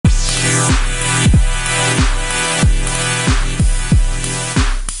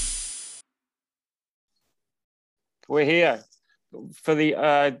we're here for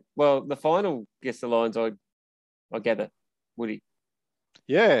the the final. Guess the Lions. I gather, Woody.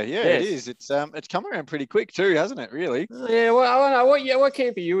 Yeah, Yes. it is. It's come around pretty quick too, hasn't it? Really? Yeah. Well, I don't know. What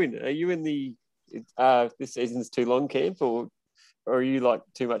camp are you in? Are you in the this season's too long camp, or are you like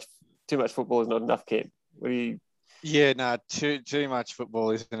too much football is not enough camp? What do you? Yeah, no, too much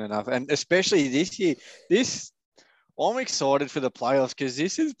football isn't enough, and especially this year. I'm excited for the playoffs because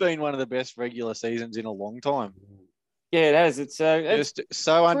this has been one of the best regular seasons in a long time. Yeah, it has. It's just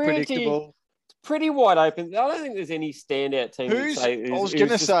so unpredictable. Pretty wide open. I don't think there's any standout team I was going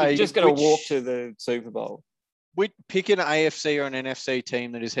to say just going to walk to the Super Bowl. We pick an AFC or an NFC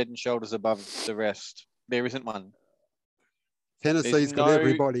team that is head and shoulders above the rest. There isn't one. Tennessee's got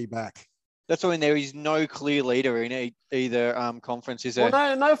everybody back. That's why there is no clear leader in either conference. Is there?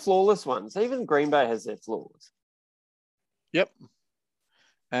 Well, no flawless ones. Even Green Bay has their flaws. Yep.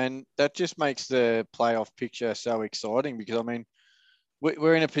 And that just makes the playoff picture so exciting because, I mean,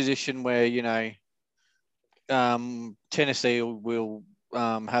 we're in a position where, Tennessee will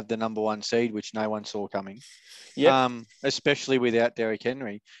have the number one seed, which no one saw coming. Yeah. Especially without Derrick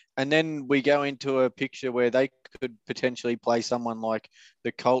Henry. And then we go into a picture where they could potentially play someone like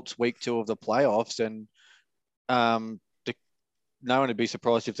the Colts week 2 of the playoffs, and no one would be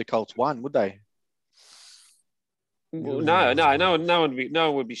surprised if the Colts won, would they? Well, no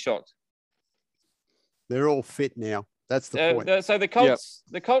one would be shocked. They're all fit now. That's the point. So the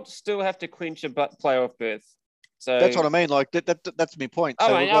Colts still have to clinch a playoff berth. So that's what I mean. Like that's my point. Oh,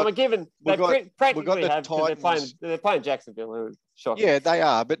 so practically have because they're playing Jacksonville. Shocking. Yeah, they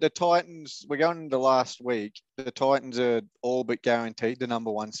are. But the Titans, we're going into last week. The Titans are all but guaranteed the number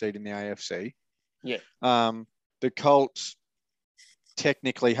one seed in the AFC. Yeah. The Colts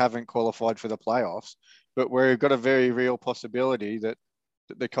technically haven't qualified for the playoffs, but we've got a very real possibility that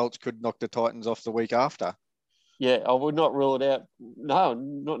the Colts could knock the Titans off the week after. Yeah, I would not rule it out. No,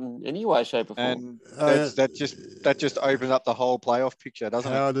 not in any way, shape, or form. And that just opens up the whole playoff picture,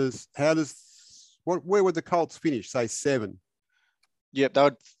 doesn't it? Where would the Colts finish? Say 7. Yep,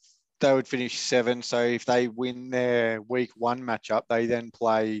 they would finish 7. So if they win their week 1 matchup, they then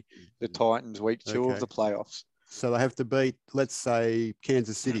play the Titans week 2 of the playoffs. So they have to beat, let's say,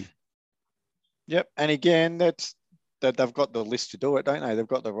 Kansas City. Yep, and again, that they've got the list to do it, don't they? They've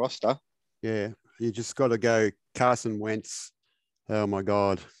got the roster. Yeah, you just got to go Carson Wentz. Oh, my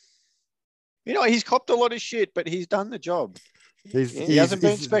God. He's copped a lot of shit, but he's done the job. He hasn't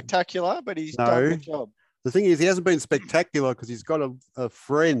been spectacular, but he's done the job. The thing is, he hasn't been spectacular because he's got a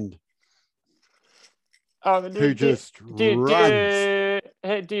friend who just runs.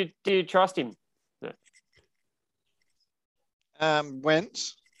 Do you trust him?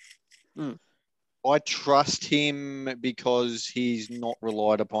 Wentz. I trust him because he's not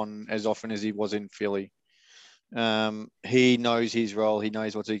relied upon as often as he was in Philly. He knows his role. He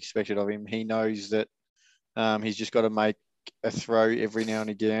knows what's expected of him. He knows that he's just got to make a throw every now and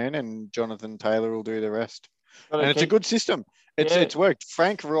again, and Jonathan Taylor will do the rest. And it's a good system. It's worked.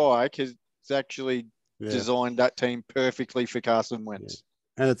 Frank Reich has actually designed that team perfectly for Carson Wentz.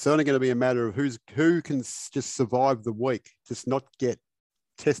 And it's only going to be a matter of who can just survive the week, just not get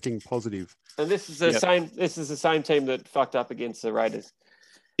testing positive. And this is the same. This is the same team that fucked up against the Raiders.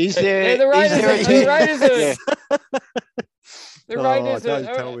 Is there? The Raiders. Don't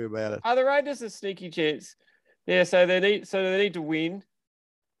tell me about it. Are the Raiders a sneaky chance? Yeah. So they need to win.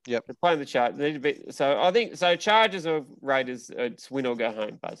 Yep. They're playing the Chargers. They need to beat. So I think Chargers or Raiders. It's win or go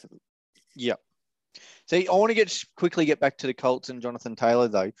home, basically. Yep. See, I want to quickly get back to the Colts and Jonathan Taylor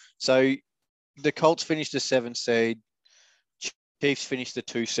though. So the Colts finished the 7th seed. Chiefs finished the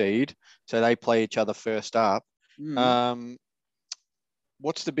 2 seed, so they play each other first up.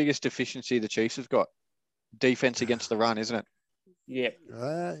 What's the biggest deficiency the Chiefs have got? Defense against the run, isn't it? Yeah.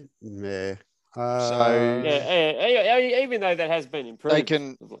 Even though that has been improved,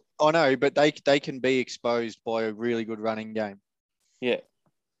 I know, but they can be exposed by a really good running game. Yeah.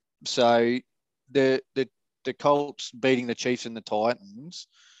 So the Colts beating the Chiefs and the Titans,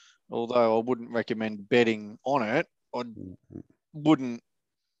 although I wouldn't recommend betting on it, I wouldn't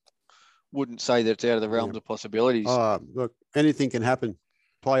say that it's out of the realms of possibilities. Look, anything can happen.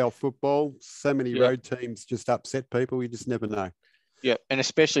 Playoff football, so many road teams just upset people. You just never know. Yeah, and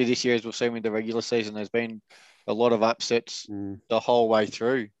especially this year, as we've seen with the regular season, there's been a lot of upsets the whole way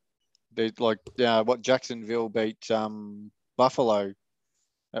through. What Jacksonville beat Buffalo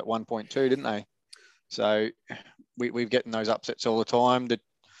at 1.2, didn't they? So we've getting those upsets all the time. The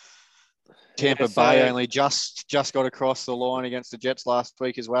Tampa Bay only just got across the line against the Jets last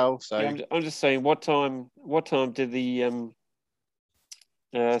week as well. So I'm just saying, what time did the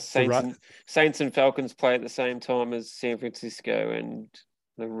Saints and Falcons play at the same time as San Francisco and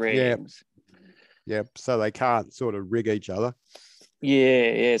the Rams. Yep. So they can't sort of rig each other.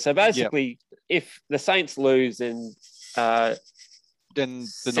 Yeah. So basically, if the Saints lose, then the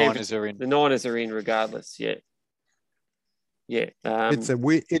Niners are in. The Niners are in regardless. Yeah. It's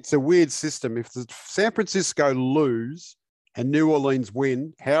a weird system. If the San Francisco lose and New Orleans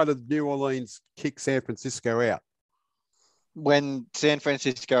win, how did New Orleans kick San Francisco out? When San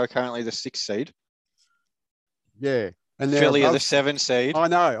Francisco are currently the 6th seed. Yeah. And Philly are the 7th seed. I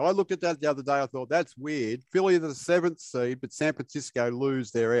know. I looked at that the other day. I thought, that's weird. Philly are the 7th seed, but San Francisco lose,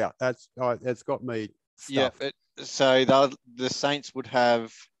 they're out. That's got me stuffed. Yeah. So the Saints would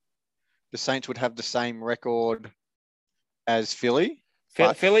have the same record as Philly.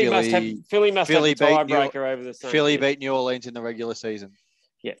 Philly must have the tiebreaker over the Saints. Philly beat New Orleans in the regular season.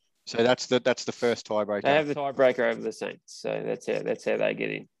 Yeah. So that's the first tiebreaker. They have the tiebreaker over the Saints. So that's how they get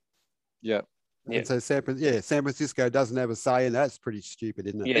in. Yeah. Yeah. And so San Francisco doesn't have a say, and that's pretty stupid,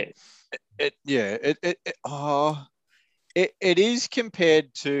 isn't it? It is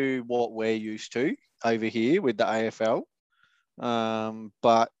compared to what we're used to over here with the AFL.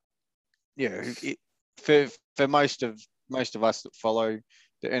 But yeah, for most of us that follow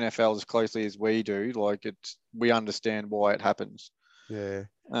the NFL as closely as we do, we understand why it happens. Yeah.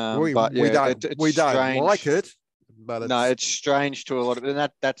 We don't like it. But it's strange to a lot of,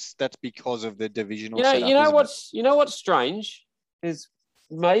 and that's because of the divisional. You know what's strange is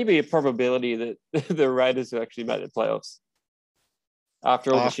maybe a probability that the Raiders will actually make the playoffs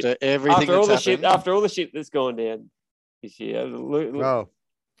after all the shit that's gone down this year. Oh,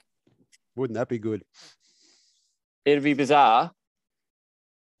 wouldn't that be good? It'd be bizarre.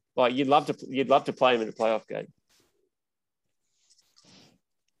 Like you'd love to play them in a playoff game.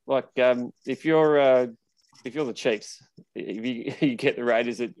 Like if you're the Chiefs, if you get the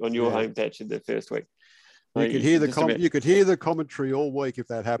Raiders on your home patch in the first week, you could hear the commentary all week if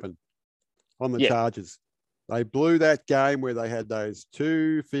that happened on the Chargers. They blew that game where they had those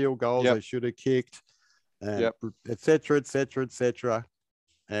 2 field goals they should have kicked, et cetera, et cetera, et cetera.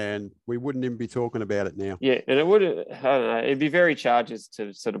 And we wouldn't even be talking about it now. Yeah, and it would. I don't know. It'd be very Chargers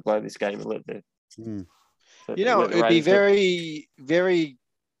to sort of blow this game and let the. It'd be very, very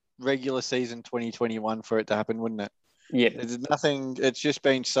regular season 2021 for it to happen, wouldn't it? Yeah. There's nothing. It's just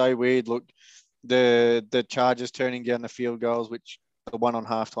been so weird. Look, the Chargers turning down the field goals, which the one on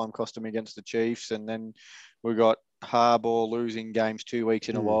halftime cost them against the Chiefs, and then we got Harbaugh losing games 2 weeks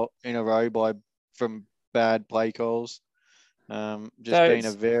in a row from bad play calls. Been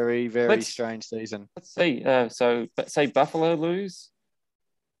a very, very strange season. Let's see. So say Buffalo lose,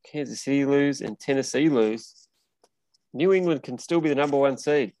 Kansas City lose, and Tennessee lose. New England can still be the number 1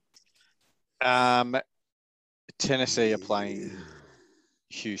 seed. Tennessee are playing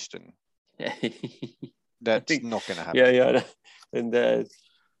Houston. That's not going to happen. Yeah.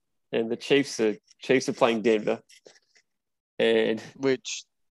 And the Chiefs are playing Denver, and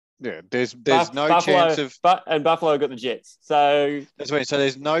there's no chance of. And Buffalo got the Jets, so that's right. So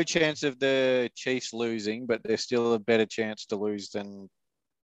there's no chance of the Chiefs losing, but there's still a better chance to lose than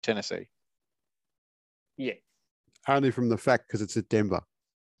Tennessee. Yeah, only from the fact because it's at Denver.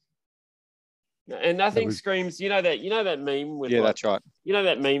 And nothing screams. You know that meme with that's right. You know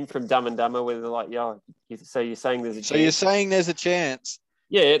that meme from Dumb and Dumber where they're like, so you're saying there's a chance. So you're saying there's a chance.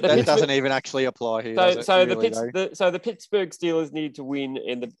 Yeah, that doesn't even actually apply here. The Pittsburgh Steelers need to win,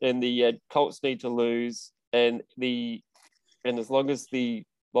 and the Colts need to lose, and as long as the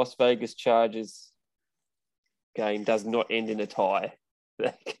Las Vegas Chargers game does not end in a tie,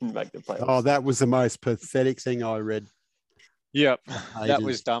 they can make the playoffs. Oh, that was the most pathetic thing I read. Yep, that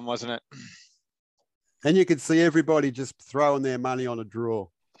was dumb, wasn't it? And you could see everybody just throwing their money on a draw.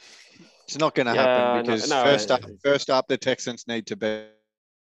 It's not going to happen because first up, the Texans need to be.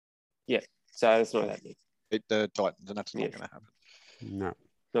 Yeah, so it's not happening. Beat the Titans, and that's not going to happen. No,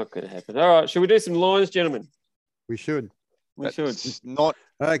 not going to happen. All right, should we do some lines, gentlemen? We should. Not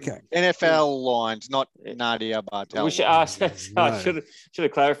okay. NFL lines, not Nadia Bartel. We should ask. I should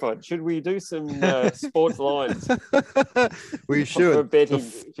have clarified. Should we do some sports lines? We should. For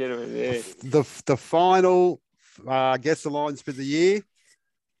betting, gentlemen. Yeah. The final, guess the lines for the year.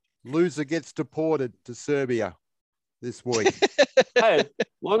 Loser gets deported to Serbia this week. Hey, as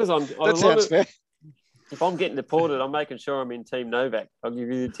long as that sounds fair. If I'm getting deported, I'm making sure I'm in Team Novak. I'll give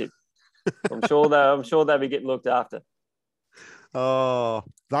you the tip. I'm sure they'll be getting looked after. Oh,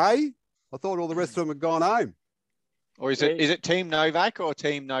 I thought all the rest of them had gone home. Or is it Team Novak or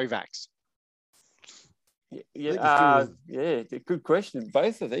Team Novaks? Yeah, good question.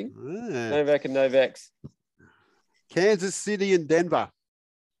 Both, I think. Yeah. Novak and Novaks. Kansas City and Denver.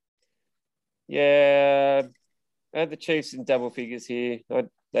 Yeah, I had the Chiefs in double figures here.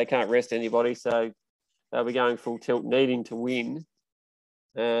 They can't rest anybody, so they'll be going full tilt, needing to win.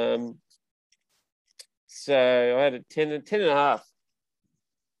 So I had a 10.5.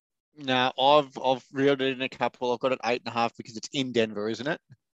 No, I've reeled it in a couple. I've got it 8.5 because it's in Denver, isn't it?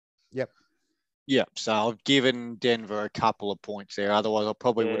 Yep. Yep. So I've given Denver a couple of points there. Otherwise, I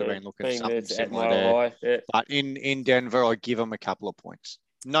probably would have been looking at something similar there. Yeah. But in Denver, I give them a couple of points.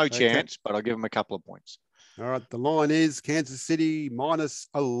 No chance, but I'll give them a couple of points. All right. The line is Kansas City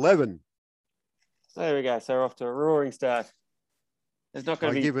 -11. There we go. So we're off to a roaring start. It's not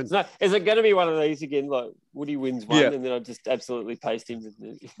going to be. Is it going to be one of these again? Like Woody wins one, and then I'll just absolutely paste him.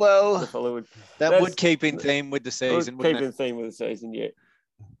 Well, that would keep in theme with the season. Keep in theme with the season, yeah.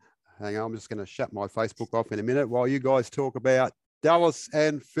 Hang on, I'm just going to shut my Facebook off in a minute while you guys talk about Dallas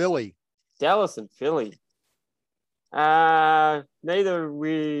and Philly. Dallas and Philly. Neither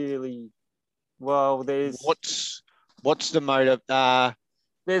really. Well, there's what's the motive? Dallas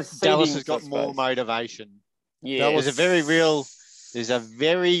has got more motivation. Yeah, there's a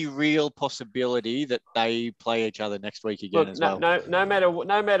very real possibility that they play each other next week again as well. No matter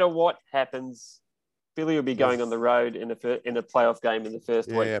what happens, Philly will be going on the road in a playoff game in the first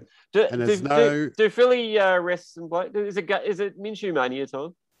week. Do Philly rest and play? Is it Minshew mania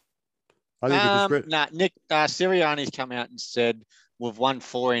time? I think Nick Sirianni's come out and said we've won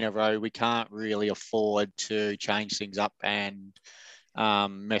 4 in a row. We can't really afford to change things up and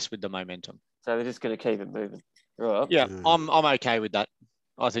mess with the momentum. So they're just going to keep it moving. Right. Yeah, I'm okay with that.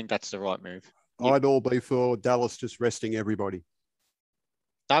 I think that's the right move. I'd all be for Dallas just resting everybody.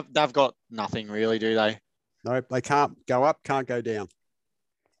 They've got nothing really, do they? No, they can't go up, can't go down.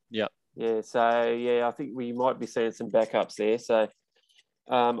 Yeah. Yeah. So yeah, I think we might be seeing some backups there. So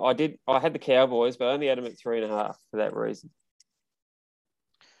I had the Cowboys, but I only had them at 3.5 for that reason.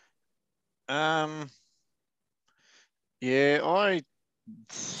 Yeah,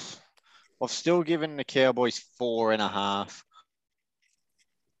 I've still given the Cowboys 4.5.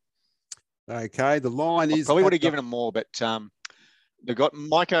 Okay, the line is probably would have given them more, but they've got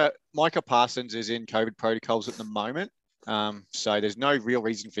Micah Parsons is in COVID protocols at the moment, so there's no real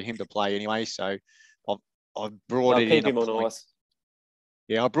reason for him to play anyway. So I've brought it in a point.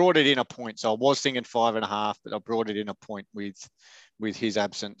 Yeah, I brought it in a point. So I was thinking 5.5, but I brought it in a point with his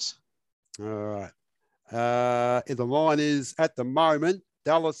absence. All right. The line is at the moment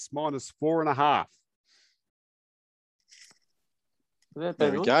Dallas -4.5. There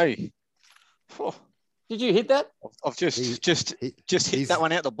we go. Oh. Did you hit that? I've just hit that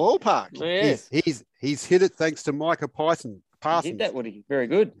one out the ballpark. Yes. He's hit it thanks to Micah Parsons. Hit that, Woody. Very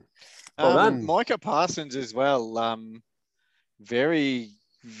good. Micah Parsons as well. Very,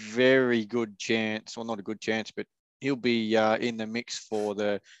 very good chance. Well, not a good chance, but he'll be in the mix for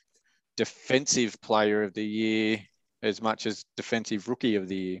the defensive player of the year as much as defensive rookie of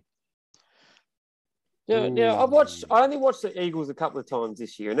the year. Yeah, I only watched the Eagles a couple of times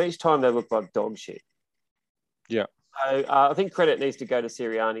this year, and each time they look like dog shit. Yeah. So I think credit needs to go to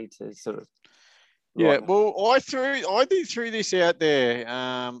Sirianni to sort of. Yeah, well, I threw this out there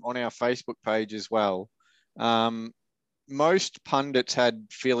on our Facebook page as well. Most pundits had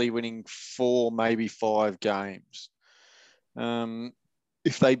Philly winning 4, maybe 5 games.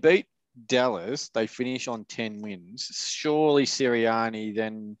 If they beat Dallas, they finish on 10 wins. Surely Sirianni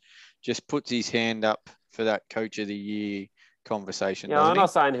then just puts his hand up for that coach of the year conversation. Yeah, I'm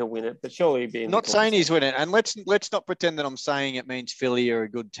not saying he'll win it, but surely he'll be not saying he's winning. And let's not pretend that I'm saying it means Philly are a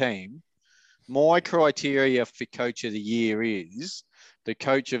good team. My criteria for coach of the year is the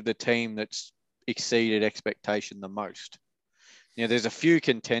coach of the team that's exceeded expectation the most. You know, there's a few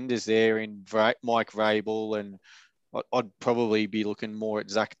contenders there in Mike Vrabel, and I'd probably be looking more at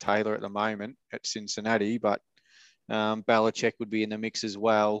Zach Taylor at the moment at Cincinnati, but Belichick would be in the mix as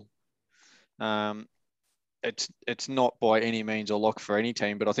well. It's not by any means a lock for any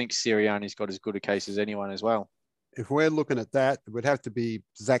team, but I think Sirianni's got as good a case as anyone as well. If we're looking at that, it would have to be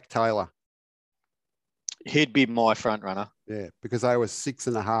Zach Taylor. He'd be my front runner. Yeah, because they were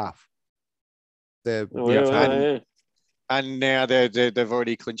 6.5. And now they've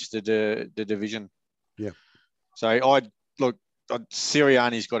already clinched the division. Yeah. So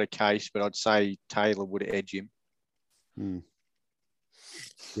Sirianni's got a case, but I'd say Taylor would edge him.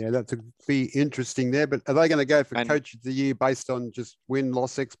 Yeah, that would be interesting there. But are they going to go for coach of the year based on just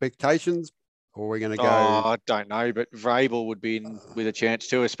win-loss expectations? Or are we going to go? I don't know, but Vrabel would be in with a chance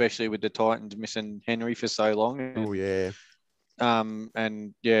too, especially with the Titans missing Henry for so long. Oh, yeah.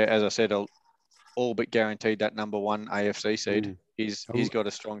 And yeah, as I said, all but guaranteed that number 1 AFC seed. He's got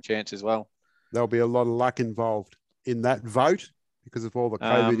a strong chance as well. There'll be a lot of luck involved in that vote. because of all the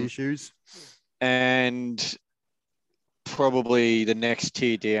COVID issues. And probably the next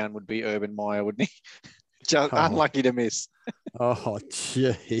tier down would be Urban Meyer, wouldn't he? Just unlucky to miss. Oh,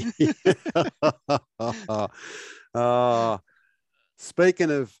 gee.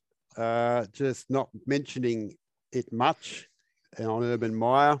 Speaking of just not mentioning it much on Urban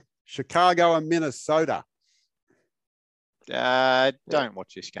Meyer, Chicago and Minnesota. Don't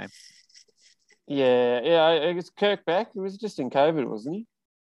watch this game. Yeah. It was Kirk back. It was just in COVID, wasn't he?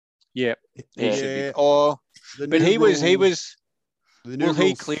 Yeah. He should be. But he was. Will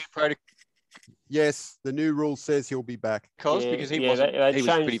he clear rules, protocol? Yes, the new rule says he'll be back. Because he wasn't. He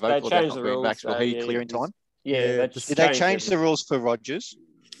was pretty vocal about not being back. Will he clear in time? Did they change the rules for Rodgers?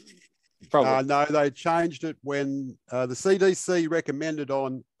 Probably. No, they changed it when the CDC recommended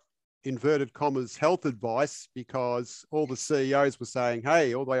on inverted commas health advice, because all the CEOs were saying,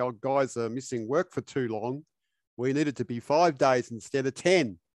 hey, all the old guys are missing work for too long. We need it to be 5 days instead of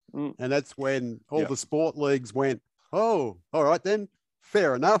 10. And that's when all the sport leagues went, oh, all right then,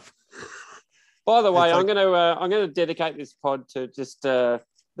 fair enough. By the way, I'm going to dedicate this pod to just the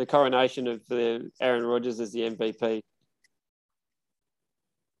coronation of Aaron Rodgers as the MVP.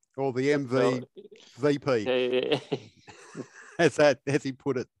 Or the MVP. As he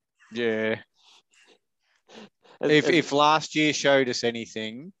put it. Yeah. If last year showed us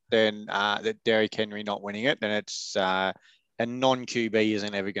anything, then that Derrick Henry not winning it, then it's a non-QB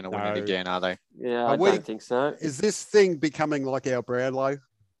isn't ever going to win it again, are they? Yeah, I don't think so. Is this thing becoming like our Brownlow?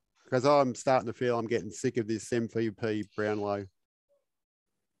 Because I'm starting to feel I'm getting sick of this MVP Brownlow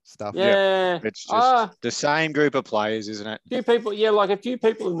stuff. Yeah. It's just the same group of players, isn't it? A few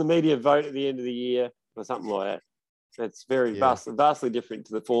people in the media vote at the end of the year or something like that. It's very vastly different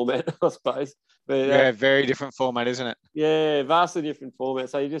to the format, I suppose. But, very different format, isn't it? Yeah, vastly different format.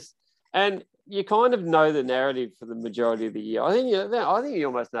 So you kind of know the narrative for the majority of the year. I think you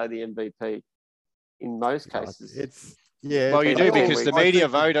almost know the MVP in most cases. Well, you do, because the media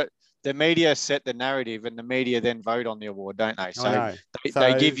vote. The media set the narrative, and the media then vote on the award, don't they? So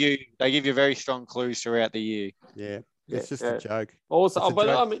they give you very strong clues throughout the year. Yeah, it's just a joke. I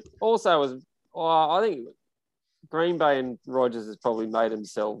think Green Bay and Rodgers has probably made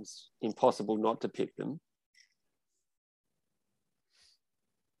themselves impossible not to pick them.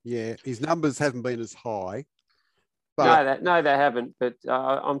 Yeah, his numbers haven't been as high. But no, they haven't. But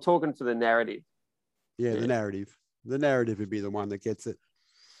I'm talking for the narrative. Yeah, the narrative. The narrative would be the one that gets it.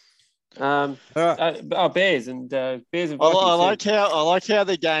 Bears and Vikings. I like how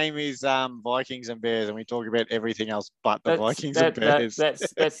the game is Vikings and Bears, and we talk about everything else but the Vikings and Bears.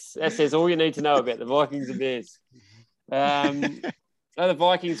 That says all you need to know about the Vikings and Bears. The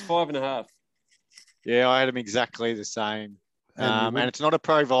Vikings 5.5. Yeah, I had them exactly the same. And it's not a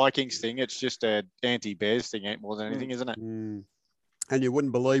pro-Vikings thing; it's just an anti-Bears thing more than anything, isn't it? And you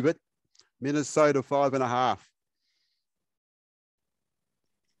wouldn't believe it, Minnesota 5.5.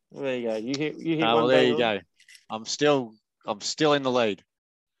 Well, there you go. You hit one. Well, there you go. I'm still in the lead.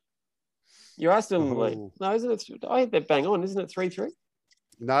 You are still in the lead. No, isn't it? I hit that bang on. Isn't it 3-3?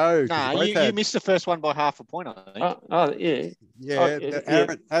 No, you missed the first one by half a point, I think. Yeah.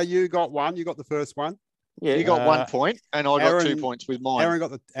 Aaron, you got one. You got the first one. Yeah, you got 1 point, and I got 2 points with mine. Aaron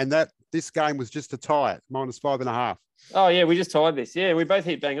got this game was just a tie, -5.5. Oh yeah, we just tied this. Yeah, we both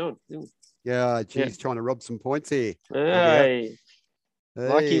hit bang on. Yeah, geez, trying to rob some points here. Hey.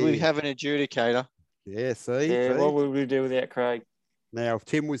 Lucky we have an adjudicator. Yeah, see. Yeah, what would we do without Craig? Now, if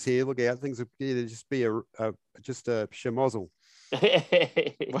Tim was here, look out, things would just be a schmozzle.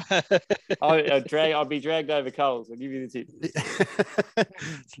 I'll be dragged over coals. I'll give you the tip.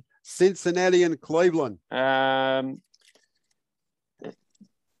 Cincinnati and Cleveland.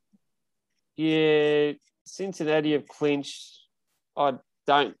 Yeah, Cincinnati have clinched. I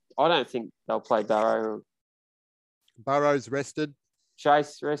don't think they'll play Burrow. Burrow's rested.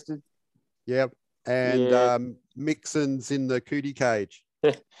 Chase rested. Yep. And Mixon's in the cootie cage.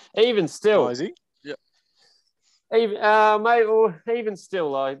 Even still. Oh, is he? Yeah. Even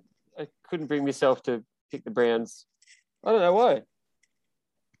still, I couldn't bring myself to pick the Browns. I don't know why.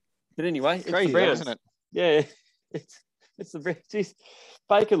 But anyway, it's crazy, the Browns, isn't it? Yeah. It's the Browns. Jeez,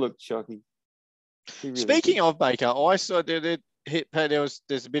 Baker looked shocking. Really Speaking of Baker, I saw there's a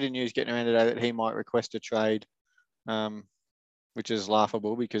bit of news getting around today that he might request a trade. Which is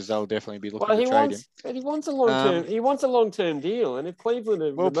laughable because they'll definitely be looking to trade him. But he wants a long-term. He wants a long-term deal, and if Cleveland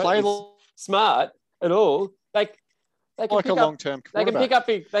are smart at all, they can like a long-term. They can pick up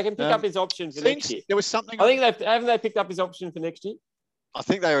his option for next year. There was something. I think haven't they picked up his option for next year? I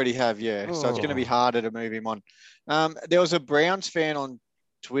think they already have. Yeah, so it's going to be harder to move him on. There was a Browns fan on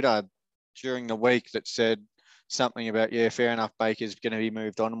Twitter during the week that said something about, fair enough, Baker's going to be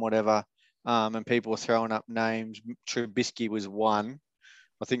moved on and whatever. And people were throwing up names. Trubisky was one.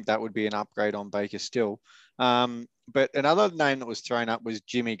 I think that would be an upgrade on Baker still. But another name that was thrown up was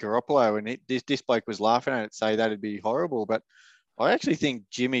Jimmy Garoppolo, and this bloke was laughing at it, say that'd be horrible. But I actually think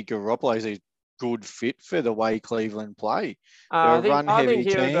Jimmy Garoppolo is a good fit for the way Cleveland play. They're a run-heavy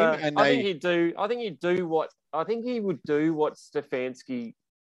team, I think he'd do what Stefanski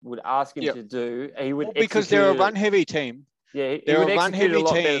would ask him to do. He would because they're a run-heavy team. Yeah, he would execute a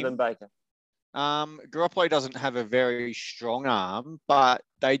lot better than Baker. Garoppolo doesn't have a very strong arm, but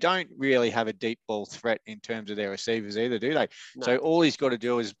they don't really have a deep ball threat in terms of their receivers either, do they? No. So all he's got to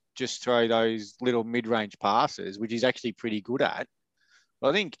do is just throw those little mid-range passes, which he's actually pretty good at.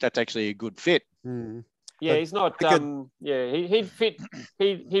 I think that's actually a good fit. Mm. Yeah, he's not. He'd fit.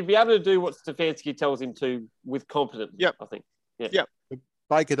 He'd be able to do what Stefanski tells him to with confidence. Yep. I think. Yep.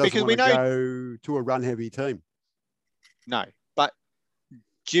 Baker doesn't want to go to a run-heavy team. No, but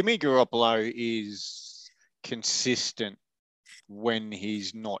Jimmy Garoppolo is consistent when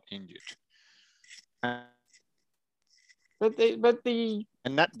he's not injured. That's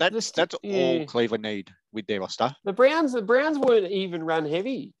all Cleveland need with their roster. The Browns weren't even run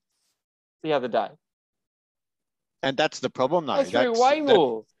heavy the other day, and that's the problem though. They threw way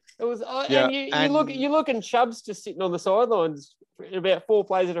more. It was, you look and Chubb's just sitting on the sidelines about 4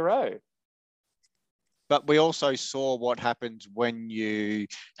 plays in a row. But we also saw what happens when you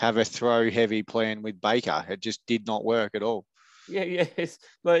have a throw-heavy plan with Baker. It just did not work at all. You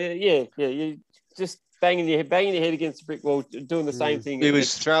just banging your head against the brick wall, doing the same thing. He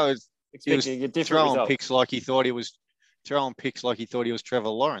was throwing picks like he thought he was Trevor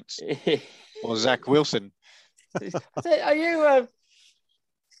Lawrence or Zach Wilson.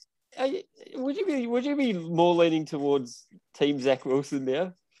 Would you be more leaning towards Team Zach Wilson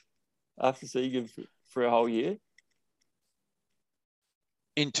now after seeing him for a whole year?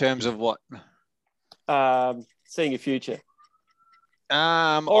 In terms of what? Seeing a future.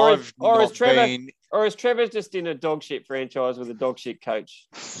 Or is Trevor just in a dog shit franchise with a dog shit coach?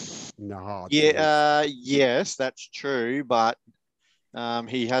 No. Yes, that's true, but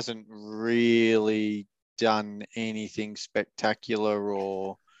he hasn't really done anything spectacular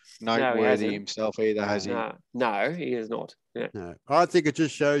or noteworthy himself either, has he? No, he has not. Yeah. No, I think it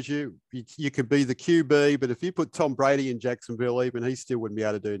just shows you could be the QB, but if you put Tom Brady in Jacksonville, even he still wouldn't be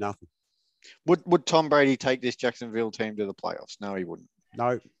able to do nothing. Would Tom Brady take this Jacksonville team to the playoffs? No, he wouldn't.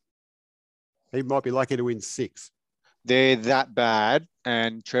 No. He might be lucky to win 6. They're that bad,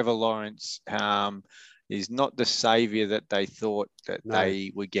 and Trevor Lawrence is not the savior that they thought that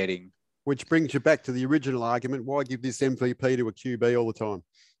they were getting. Which brings you back to the original argument. Why give this MVP to a QB all the time?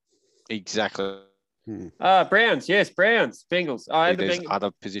 Exactly. Browns. Yes, Browns. Bengals. There's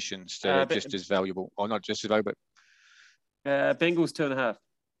other positions that are just as valuable. Or not just as valuable, but... Bengals 2.5.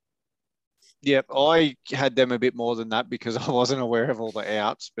 Yep, I had them a bit more than that because I wasn't aware of all the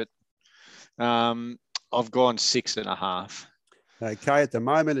outs, but I've gone 6.5. Okay, at the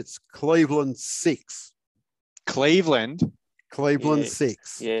moment it's Cleveland 6. Cleveland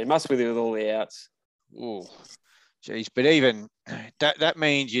 6. Yeah, it must be with all the outs. Oh, geez, but even that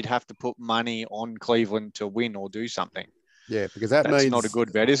means you'd have to put money on Cleveland to win or do something. Yeah, because that's not a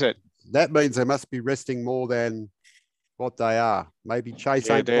good bet, is it? That means they must be resting more than what they are. Maybe Chase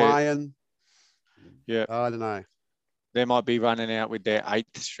ain't playing. Yeah, I don't know. They might be running out with their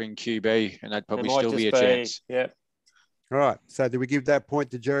 8th string QB, and that'd probably still be a chance. Yeah. All right. So, do we give that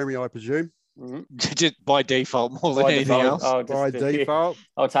point to Jeremy? I presume. Mm-hmm. Just by default, more than anything else. By default,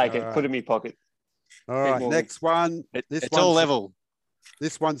 I'll take it. Put it in my pocket. All right. Next one. It's all level.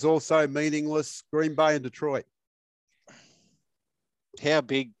 This one's also meaningless. Green Bay and Detroit. How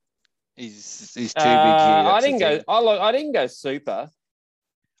big is too big here? I didn't go super.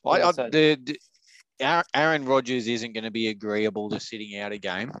 Aaron Rodgers isn't going to be agreeable to sitting out a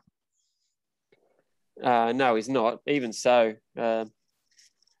game. No, he's not. Even so, I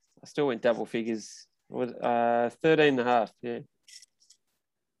still went double figures. 13.5. Yeah.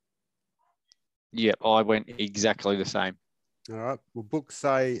 Yep, I went exactly the same. All right. Well, books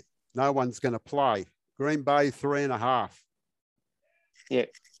say no one's going to play. Green Bay 3.5. Yeah.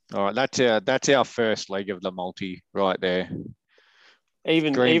 All right, that's our first leg of the multi right there.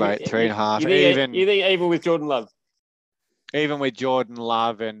 Green Bay 3.5. You think even with Jordan Love? Even with Jordan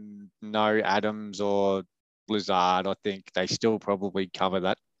Love and no Adams or Lazard, I think they still probably cover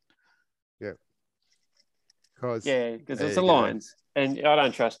that. Yeah. Because it's the Lions. And I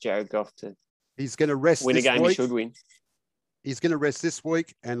don't trust Jared Goff to He's going to rest win this a game week. He should win. He's going to rest this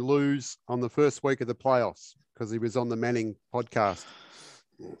week and lose on the first week of the playoffs because he was on the Manning podcast.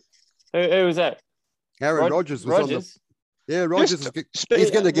 Who was that? Aaron Rodgers was on the. Yeah, Rodgers.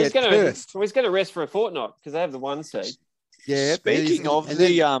 He's going to get cursed. He's going to rest for a fortnight because they have the 1 seed. Yeah. Speaking of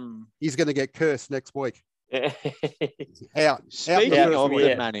the he's going to get cursed next week. Out. Speaking of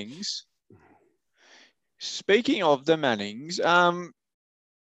the Mannings. Speaking of the Mannings, am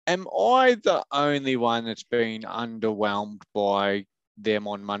I the only one that's been underwhelmed by them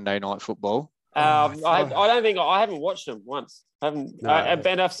on Monday Night Football? I don't think I haven't watched them once. And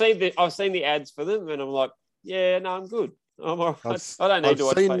I've seen the ads for them, and I'm like, yeah, no, I'm good. I'm all right. I don't need to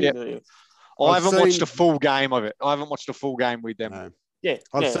watch it. I haven't watched a full game of it. I haven't watched a full game with them. No. Yeah,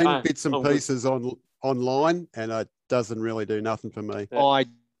 I've seen bits and pieces online, and it doesn't really do nothing for me. Yeah.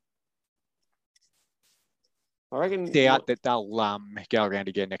 I reckon doubt that they'll go around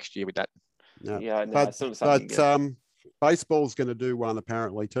again next year with that. No. Yeah, no, but baseball's going to do one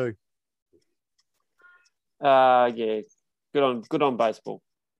apparently too. Yeah, good on baseball.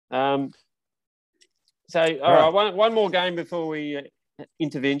 All right, one more game before we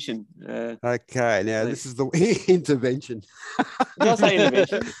intervention. Okay, now this is the intervention. Did I say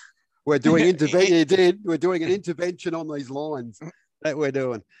intervention? We're doing intervention. You did. We're doing an intervention on these lines. That we're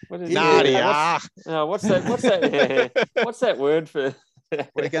doing. Nadia. What's that? What's that word for?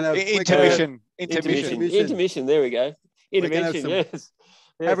 We're going to intermission. There we go. Intervention. Yes.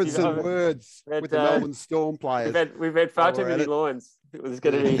 Having some words with the Melbourne Storm players. We've had far too many lines. It was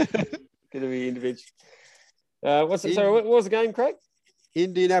going to be intervention. What was the game, Craig?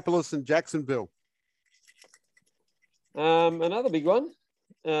 Indianapolis and Jacksonville. Another big one.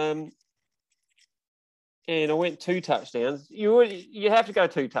 And I went 2 touchdowns. You have to go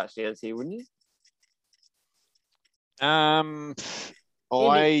 2 touchdowns here, wouldn't you?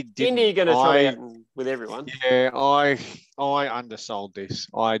 I did. Indy going to try out with everyone. Yeah, I undersold this.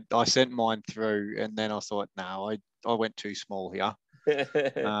 I sent mine through, and then I thought, no, I went too small here.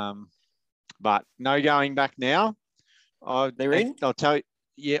 But no going back now. They're in. I'll tell you.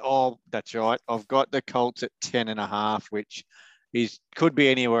 Yeah. Oh, that's right. I've got the Colts at 10.5, which could be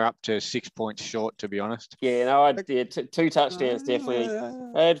anywhere up to 6 points short, to be honest. Yeah, no, I did 2 touchdowns definitely.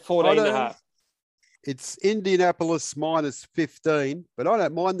 I had 14.5. It's Indianapolis minus 15, but I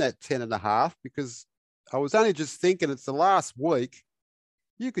don't mind that 10.5 because I was only just thinking it's the last week.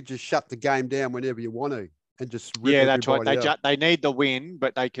 You could just shut the game down whenever you want to and just rip that's right. out. They need the win,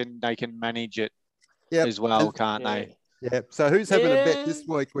 but they can manage it as well, can't they? Yeah. So who's having a bet this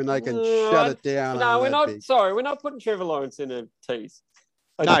week when they can shut it down? No, we're not. Sorry, we're not putting Trevor Lawrence in a tease.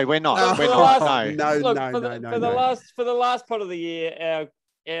 No, we're not. For the last part of the year,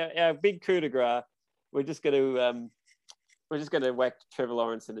 our big coup de grace, we're just going to whack Trevor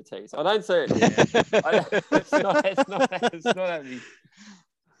Lawrence in a tease. I don't see it. It's not happening.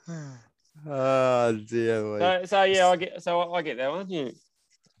 Oh dear. So I get that one. Yeah.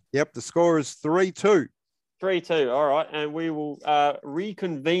 Yep. The score is 3-2. 3-2. All right, and we will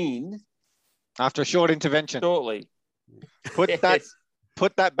reconvene after a short intervention shortly. Put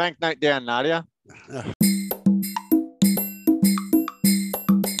that banknote down, Nadia.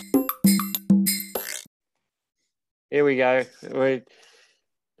 Here we go. For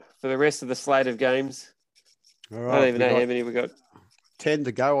the rest of the slate of games. All right, I don't even know how many we got. 10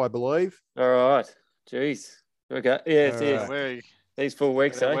 to go, I believe. All right. Jeez. Okay. Yeah, right. These 4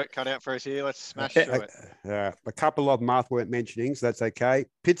 weeks, work cut out for us here. Let's smash through it. A couple of them weren't mentioning, so that's okay.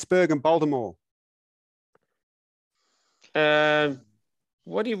 Pittsburgh and Baltimore.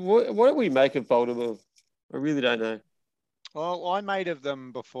 What do we make of Baltimore? I really don't know. Well, I made of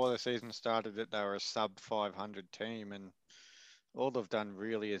them before the season started that they were a sub 500 team, and all they've done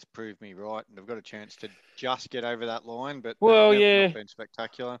really is prove me right, and they've got a chance to just get over that line, but they've not been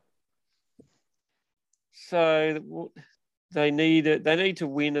spectacular. So they need to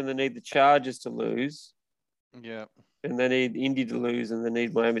win, and they need the Chargers to lose. Yeah. And they need Indy to lose, and they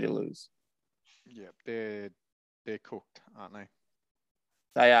need Miami to lose. Yeah, they're cooked, aren't they?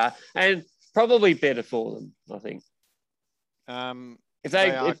 They are, and probably better for them, I think. If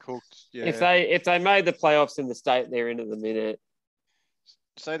they are cooked, yeah. If they made the playoffs in the state they're in at the minute.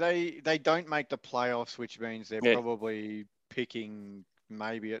 So they don't make the playoffs, which means they're probably picking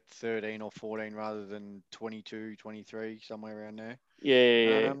maybe at 13 or 14 rather than 22, 23, somewhere around there.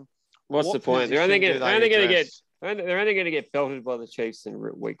 Yeah. What's the point? They're only going to get belted by the Chiefs in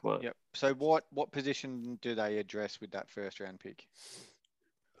week 1. Yep. So what position do they address with that first round pick?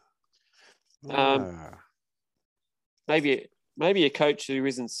 Maybe a coach who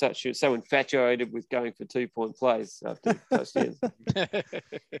isn't so infatuated with going for 2-point plays after touchdowns.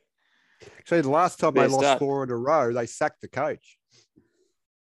 Actually, the last time they lost 4 in a row, they sacked the coach.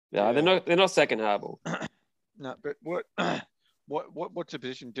 No, they're not sacking Harbaugh. No, but what's the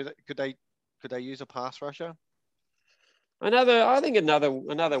position? Could they Could they use a pass rusher? I think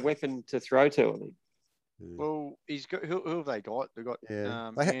another weapon to throw to. I think. Well, he's got who have they got? They've got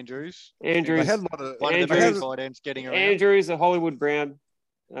Andrews. Andrews. They had a lot of one of the better tight ends getting around. Andrews, a Hollywood Brown.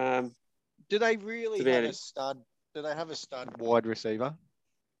 Do they really have a stud? Do they have a stud wide receiver?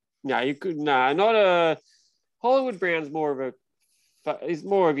 No, you could. No, not a Hollywood Brown's more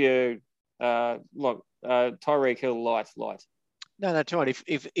of your Tyreek Hill light. No, that's right.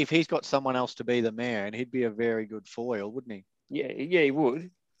 If he's got someone else to be the man, he'd be a very good foil, wouldn't he? Yeah, he would.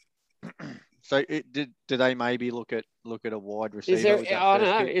 So do they maybe look at a wide receiver? I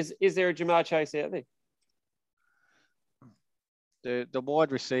don't know. Is there a Jamar Chase out there? The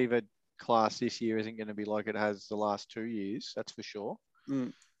wide receiver class this year isn't going to be like it has the last 2 years. That's for sure.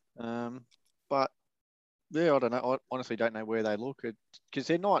 But yeah, I don't know. I honestly don't know where they look at, because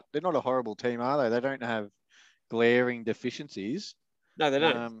they're not a horrible team, are they? They don't have glaring deficiencies. No, they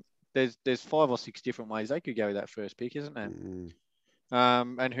don't. There's 5 or 6 different ways they could go with that first pick, isn't there?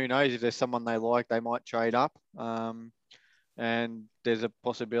 And who knows, if there's someone they like, they might trade up. And there's a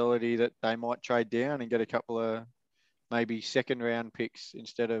possibility that they might trade down and get a couple of maybe second round picks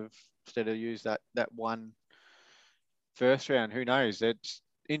instead of use that one first round. Who knows? It's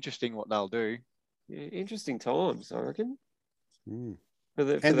interesting what they'll do. Yeah, interesting times, I reckon. For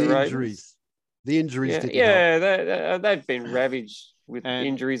the injuries. The injuries. They've been ravaged with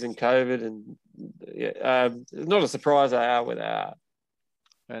injuries and COVID, and it's not a surprise they are where they are.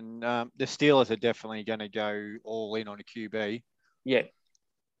 And the Steelers are definitely going to go all in on a QB. Yeah.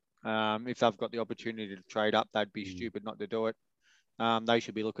 If they've got the opportunity to trade up, they'd be stupid not to do it. They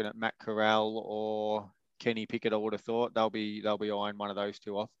should be looking at Matt Corral or Kenny Pickett. I would have thought they'll be eyeing one of those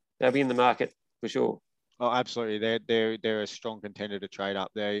two off. They'll be in the market for sure. Oh, absolutely. They're a strong contender to trade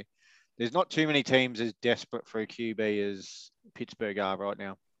up. There's not too many teams as desperate for a QB as Pittsburgh are right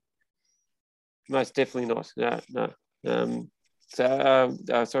now. Most definitely not. No.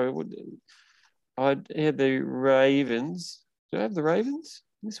 Sorry. I had the Ravens. Do I have the Ravens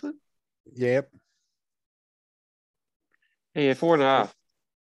in this one? Yep. Yeah, 4.5.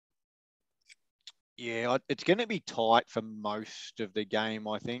 Yeah, it's going to be tight for most of the game,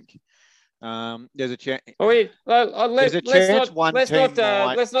 I think. There's a chance. Let's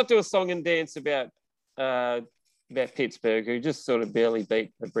not do a song and dance about Pittsburgh, who just sort of barely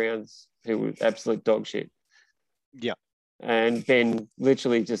beat the Browns, who were absolute dog shit. Yeah. And Ben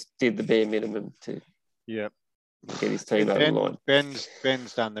literally just did the bare minimum to get his team over the line. Ben's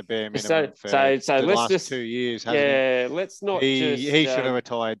done the bare minimum for the last 2 years, hasn't he? Let's not. He should have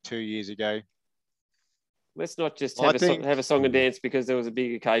retired 2 years ago. Let's not just have a song and dance because there was a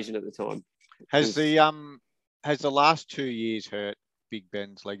big occasion at the time. Has the last 2 years hurt Big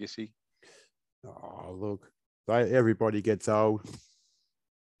Ben's legacy? Oh, look, everybody gets old,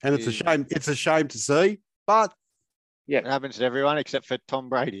 and it's a shame. It's a shame to see, but it happens to everyone except for Tom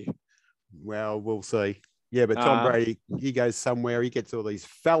Brady. Well, we'll see. Yeah, but Tom Brady, he goes somewhere. He gets all these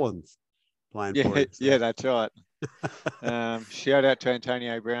felons playing for him. So. Yeah, that's right. Shout out to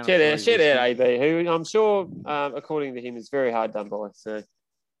Antonio Brown. Shout out AB, who I'm sure, according to him, is very hard done by. So,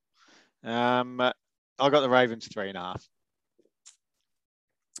 I got the Ravens 3.5.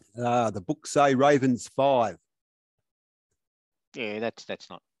 The books say Ravens 5. Yeah, that's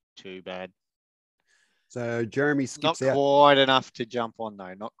not too bad. So Jeremy skips out. Not quite enough to jump on,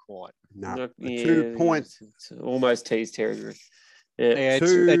 though. Not quite. No, 2 points. It's almost tease territory. Yeah,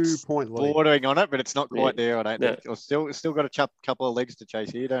 2 point lead. Bordering on it, but it's not quite there. I don't think. I've still got a couple of legs to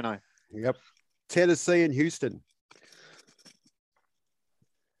chase here, don't I? Yep. Tennessee and Houston.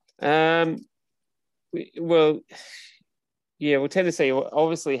 Tennessee will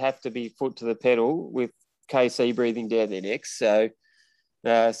obviously have to be foot to the pedal with KC breathing down their necks. So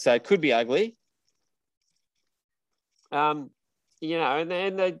it could be ugly. And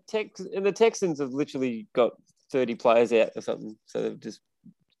the Texans have literally got 30 players out or something, so they've just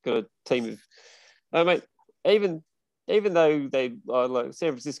got a team of. Even though they San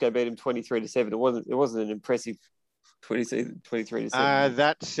Francisco beat them 23-7, it wasn't an impressive 23-7.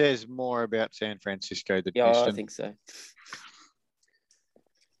 That says more about San Francisco than Houston. I think so.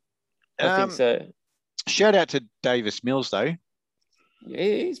 I think so. Shout out to Davis Mills though. Yeah,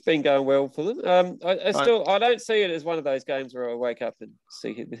 he's been going well for them. I don't see it as one of those games where I wake up and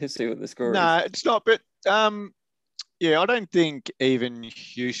see what the score is. No, it's not. But I don't think even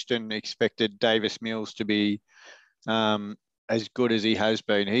Houston expected Davis Mills to be as good as he has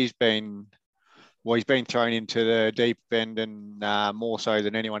been. He's been thrown into the deep end and more so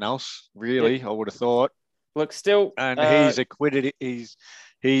than anyone else, really. Yeah. I would have thought. Look, still, and he's acquitted.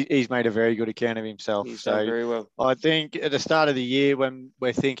 He's made a very good account of himself. He's done very well. I think at the start of the year when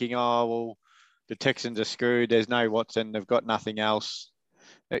we're thinking, the Texans are screwed. There's no Watson. They've got nothing else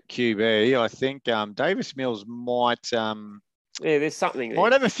at QB. I think Davis Mills might. There's something there.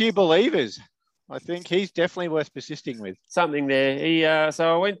 Might have a few believers. I think he's definitely worth persisting with. Something there. He.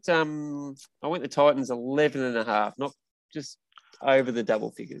 So I went the Titans 11.5, not just over the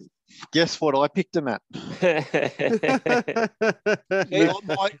double figures. Guess what I picked them at?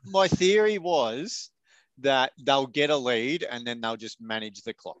 my theory was that they'll get a lead and then they'll just manage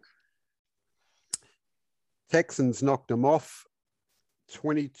the clock. Texans knocked them off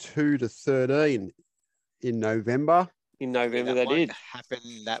 22-13 in November. In November, they did.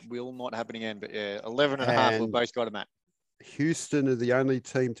 That will not happen again. But yeah, 11.5, we've both got them at. Houston are the only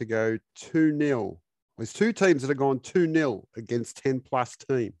team to go 2-0. There's two teams that have gone 2-0 against 10-plus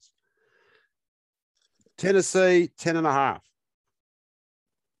teams. Tennessee, 10.5.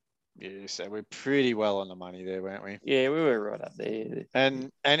 Yeah, so we're pretty well on the money there, weren't we? Yeah, we were right up there.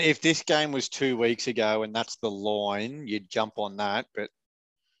 And if this game was 2 weeks ago and that's the line, you'd jump on that. But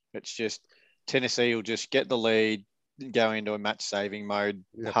it's just Tennessee will just get the lead, go into a match-saving mode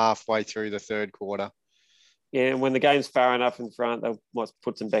halfway through the third quarter. Yeah, and when the game's far enough in front, they might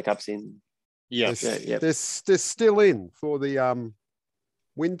put some backups in. Yeah. They're still in for the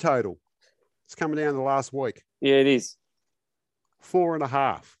win total. It's coming down the last week. Yeah, it is. 4.5.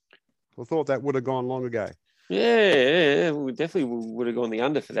 I thought that would have gone long ago. Yeah, we definitely would have gone the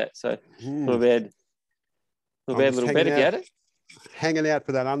under for that. So not a bad little bet if you had it. Hanging out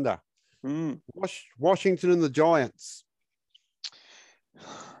for that under. Washington and the Giants.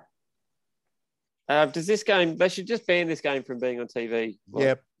 Does this game? They should just ban this game from being on TV.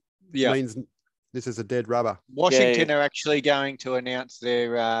 Yep. Means this is a dead rubber. Washington are actually going to announce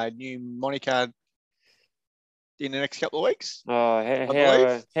their new moniker in the next couple of weeks.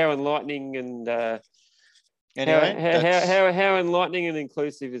 Oh, how enlightening and anyway, how enlightening and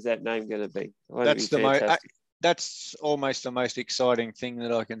inclusive is that name going to be? That's almost the most exciting thing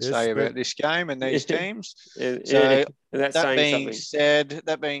that I can say about this game and these teams. That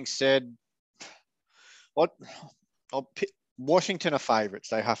being said, I'll pick Washington are favourites.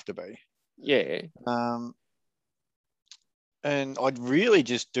 They have to be. Yeah. And I really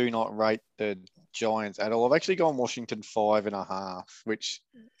just do not rate the Giants at all. I've actually gone Washington 5.5, which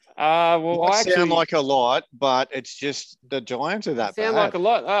might sound like a lot, but it's just the Giants are that sound bad. like a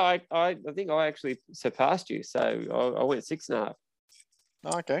lot. I think I actually surpassed you, so I went 6.5.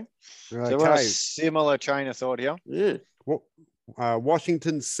 Okay. Right, so we're a similar train of thought here. Yeah.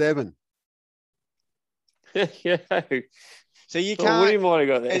 Washington 7. Yeah. So you can't. What you might have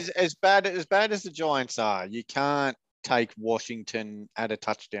got there. As bad as the Giants are, you can't take Washington at a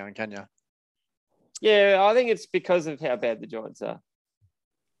touchdown, can you? Yeah, I think it's because of how bad the Giants are.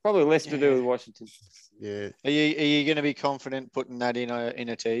 Probably less to do with Washington. Yeah. Are you going to be confident putting that in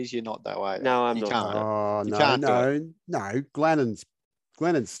a tease? You're not that way. No, I'm not. Can't. Oh, you can't no. Glennon's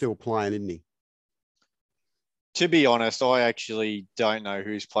still playing, isn't he? To be honest, I actually don't know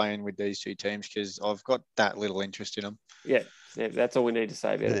who's playing with these two teams because I've got that little interest in them. Yeah, that's all we need to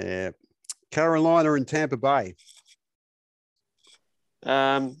say about it. Yeah. Carolina and Tampa Bay.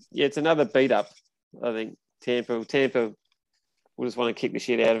 It's another beat up. I think Tampa will just want to kick the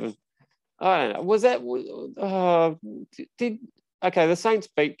shit out of them. I don't know. Was that? The Saints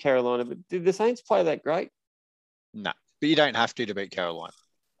beat Carolina, but did the Saints play that great? No, but you don't have to beat Carolina.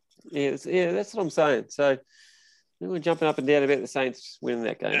 Yeah, that's what I'm saying. So we're jumping up and down about the Saints winning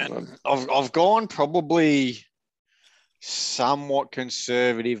that game. And I've gone probably somewhat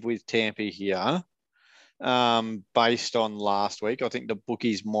conservative with Tampa here, based on last week. I think the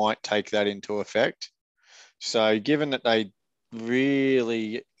bookies might take that into effect. So given that they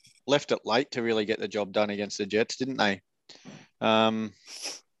really left it late to really get the job done against the Jets, didn't they? I've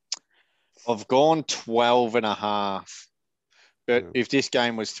gone 12.5. But if this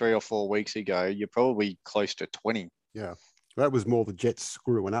game was 3 or 4 weeks ago, you're probably close to 20. Yeah. That was more the Jets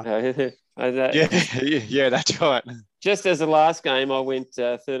screwing up. Yeah, that's right. Just as the last game, I went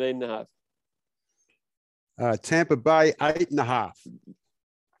 13.5. Tampa Bay, 8.5.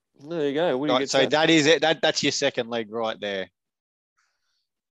 There you go. That is it. That's your second leg right there.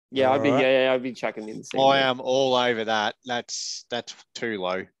 Yeah, I'd be chucking in. I am all over that. That's too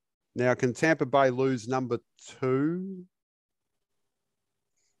low. Now, can Tampa Bay lose number 2?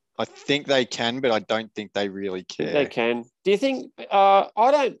 I think they can, but I don't think they really care. They can. Do you think? I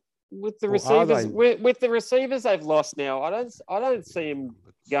don't. With the receivers, with the receivers they've lost now, I don't see them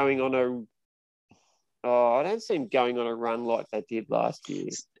going on a. I don't see them going on a run like they did last year.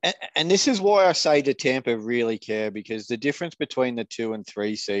 And this is why I say to Tampa really care, because the difference between the 2 and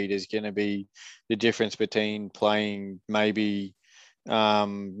 3 seed is going to be the difference between playing maybe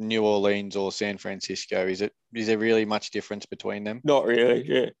New Orleans or San Francisco. Is there really much difference between them? Not really,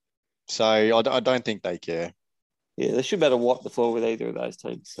 yeah. So I don't think they care. Yeah, they should be able to wipe the floor with either of those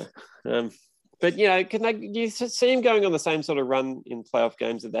teams. So, but do you see them going on the same sort of run in playoff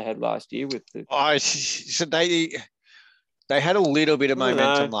games that they had last year with the? So they had a little bit of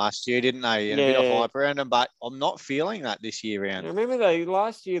momentum last year, didn't they? And a bit of hype around them, but I'm not feeling that this year round. I remember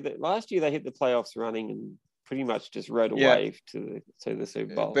last year they hit the playoffs running and pretty much just rode a wave to the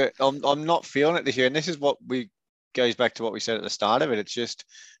Super Bowl. But I'm not feeling it this year, and this is what goes back to what we said at the start of it. It's just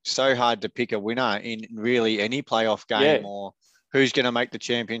so hard to pick a winner in really any playoff game or who's going to make the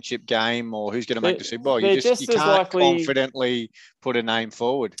championship game or who's going to make the Super Bowl. You can't confidently put a name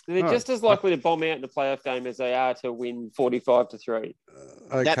forward. They're just as likely to bomb out in the playoff game as they are to win 45-3.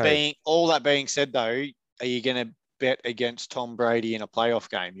 Okay. That being said, though, are you going to bet against Tom Brady in a playoff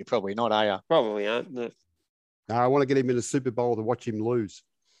game? You're probably not, are you? Probably aren't. No, I want to get him in a Super Bowl to watch him lose.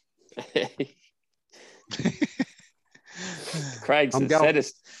 Craig's the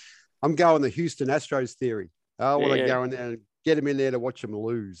saddest. I'm going the Houston Astros theory. I want to go in there and get him in there to watch him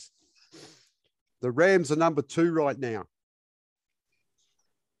lose. The Rams are number 2 right now.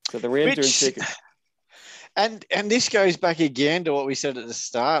 So the Rams are in second. And this goes back again to what we said at the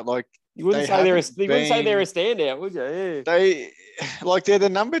start. Like you wouldn't say they're a standout, would you? Yeah. They're the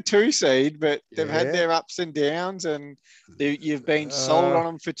number 2 seed, but they've had their ups and downs, and you've been sold on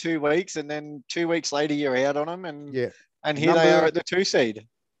them for 2 weeks, and then 2 weeks later you're out on them, and here they are at the 2 seed.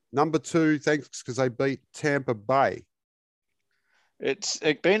 Number 2, thanks because they beat Tampa Bay. It's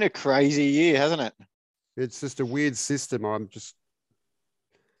been a crazy year, hasn't it? It's just a weird system. Wins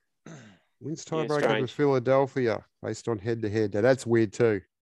tiebreaker with Philadelphia based on head-to-head. Now, that's weird too.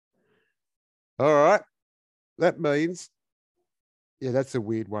 All right. That means, that's a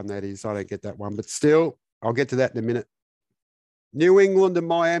weird one, that is. I don't get that one. But still, I'll get to that in a minute. New England and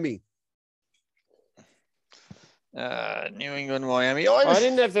Miami. New England, Miami. I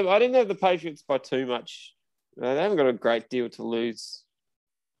didn't have the Patriots by too much. They haven't got a great deal to lose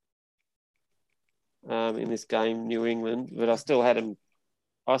in this game, New England, but I still had them.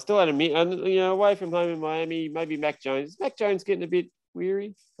 Away from home in Miami. Maybe Mac Jones. Is Mac Jones getting a bit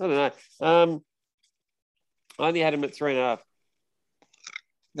weary? I don't know. I only had him at 3.5.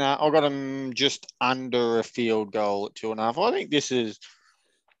 No, I got him just under a field goal at 2.5. I think this is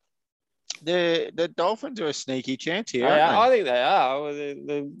the Dolphins are a sneaky chance here. I think they are.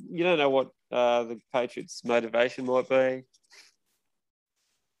 You don't know what the Patriots' motivation might be.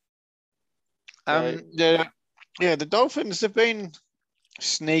 The Dolphins have been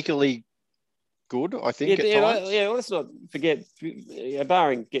sneakily good, I think. At times. Let's not forget,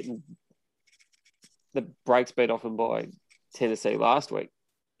 barring getting the brakes beat off them by Tennessee last week.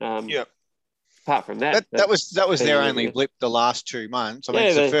 Apart from that was their only blip the last 2 months. I mean,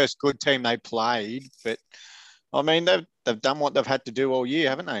 it's the first good team they played, but I mean they've done what they've had to do all year,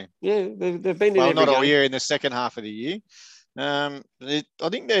 haven't they? Yeah, they've been in not all year, in the second half of the year. I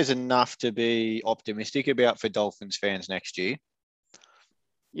think there's enough to be optimistic about for Dolphins fans next year.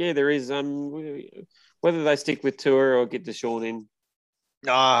 Yeah, there is. Whether they stick with Tua or get Deshaun in.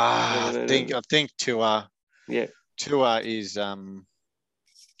 I think Tua. Yeah, Tua is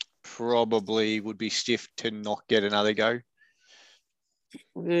probably would be stiff to not get another go.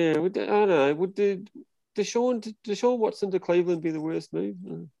 Yeah, I don't know. Would Deshaun Watson to Cleveland be the worst move?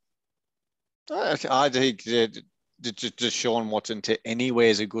 I think Deshaun Watson to anywhere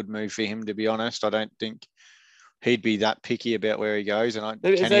is a good move for him, to be honest. I don't think he'd be that picky about where he goes, and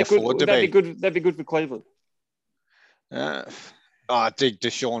can he afford to be? That'd be good for Cleveland. I think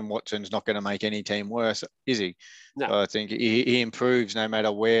Deshaun Watson's not going to make any team worse, is he? No. I think he improves no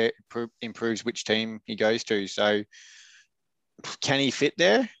matter where, improves which team he goes to. So can he fit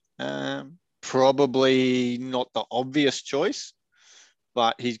there? Probably not the obvious choice,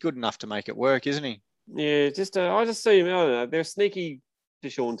 but he's good enough to make it work, isn't he? Yeah, I just see him. I don't know. They're a sneaky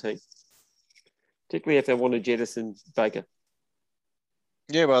Deshaun team, particularly if they want to jettison Baker.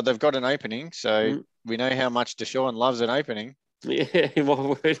 Yeah, well, they've got an opening, so we know how much Deshaun loves an opening. Yeah, in my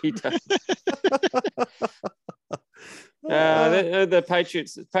word, he does. The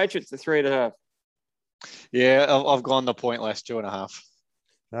Patriots are 3.5. Yeah, I've gone the point less 2.5.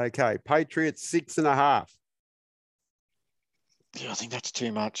 Okay, Patriots 6.5. Yeah, I think that's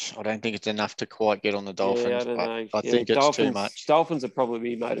too much. I don't think it's enough to quite get on the Dolphins. Yeah, I don't know. I think it's too much. Dolphins are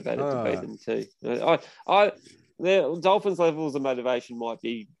probably motivated to beat them too. The Dolphins' levels of motivation might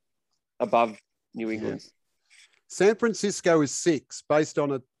be above New England's. Yeah. San Francisco is 6 based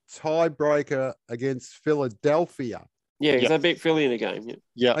on a tiebreaker against Philadelphia. Yeah, because they beat Philly in a game.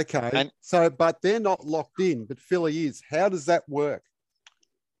 Yeah. Okay. But they're not locked in, but Philly is. How does that work?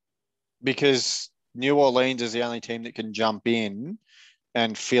 because New Orleans is the only team that can jump in,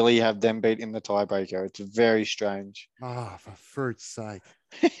 and Philly have them beat in the tiebreaker. It's very strange. Oh, for fruit's sake.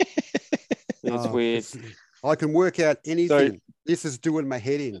 It's weird. I can work out anything. This is doing my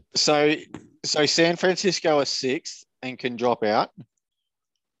head in. So San Francisco are 6th and can drop out.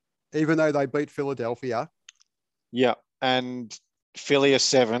 Even though they beat Philadelphia. Yeah. And Philly are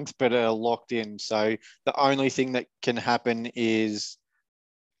 7th, but are locked in. So the only thing that can happen is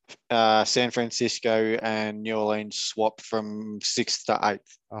San Francisco and New Orleans swap from 6th to 8th.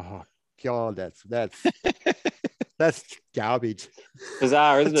 Oh God, that's garbage.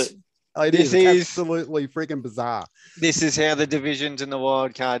 Bizarre, isn't it? It is absolutely freaking bizarre. This is how the divisions and the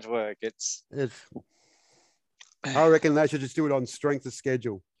wild cards work. It's. I reckon they should just do it on strength of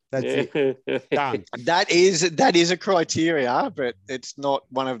schedule. That's it. Done. That is a criteria, but it's not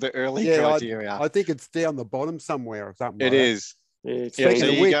one of the early criteria. I think it's down the bottom somewhere or something. It is. Yeah, so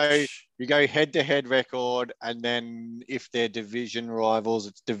you go head-to-head record, and then if they're division rivals,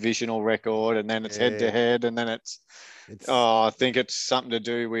 it's divisional record, and then it's head-to-head, and then it's I think it's something to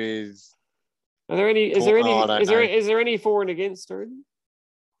do with. Is there any for and against already?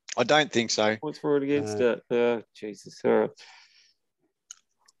 I don't think so. What's for and against it? Jesus. All right.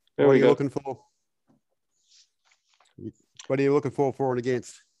 What are you looking for? What are you looking for and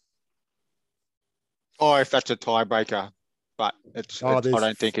against? Oh, if that's a tiebreaker. But I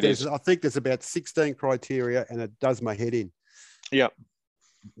don't think it is. I think there's about 16 criteria, and it does my head in. Yep.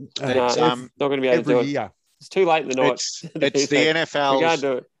 It's not going to be able to do it. Year. It's too late in the night. It's the NFL. We can't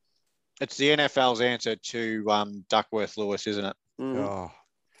do it. It's the NFL's answer to Duckworth Lewis, isn't it? Oh.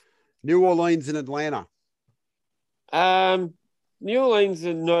 New Orleans and Atlanta. New Orleans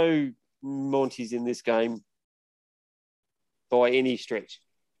are no Monties in this game by any stretch.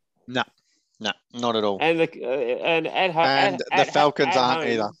 No, not at all. And the Falcons aren't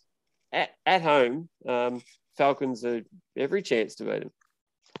either. At home, Falcons are every chance to beat them.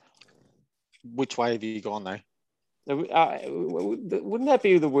 Which way have you gone though? Wouldn't that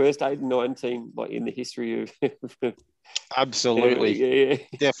be the worst 8-9 team like in the history of? Absolutely,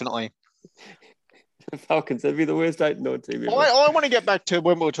 definitely. The Falcons, that'd be the worst 8-9 team ever. I want to get back to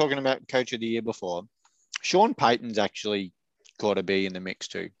when we were talking about Coach of the Year before. Sean Payton's actually got to be in the mix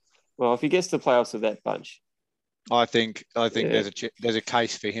too. Well, if he gets to the playoffs with that bunch, I think there's a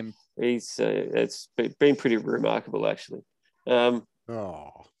case for him. It's been pretty remarkable actually. He's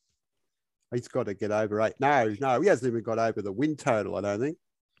got to get over 8. No, he hasn't even got over the win total, I don't think.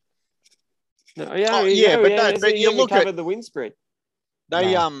 No, but you look at the win spread.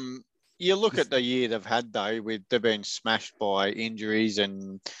 You look at the year they've had though, they've been smashed by injuries,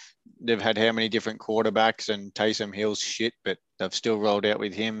 and they've had how many different quarterbacks, and Taysom Hill's shit, but they've still rolled out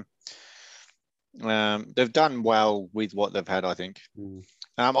with him. They've done well with what they've had, I think.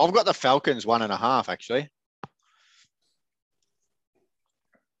 I've got the Falcons 1.5 actually.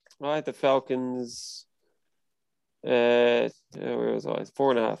 I had the Falcons. Where was I?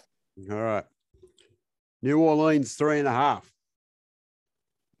 4.5. All right. New Orleans 3.5.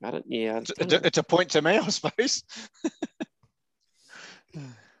 I don't. Yeah, it's a point to me, I suppose.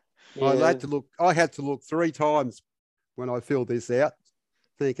 I had to look 3 times when I filled this out,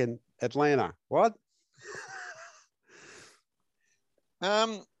 thinking Atlanta. What?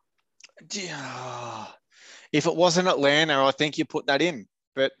 If it wasn't Atlanta, I think you put that in.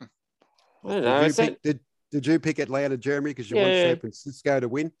 But I don't know. Did you pick Atlanta, Jeremy, because you want San Francisco to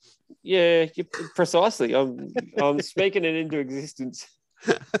win? Yeah, precisely. I'm speaking it into existence.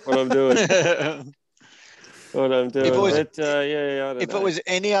 What I'm doing. If it was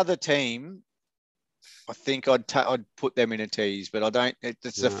any other team, I think I'd put them in a tease, but I don't.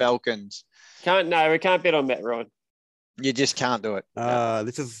 It's the Falcons. We can't bet on Matt Ryan. You just can't do it.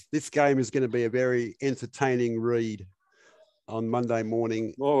 This game is going to be a very entertaining read on Monday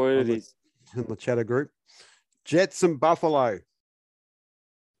morning. Oh, it is in the chatter group. Jets and Buffalo.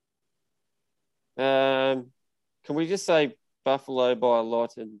 Can we just say Buffalo by a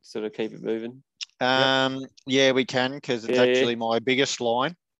lot and sort of keep it moving? Yeah, we can, because it's actually my biggest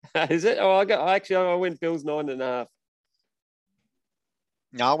line. Is it? Oh, I went Bills 9.5.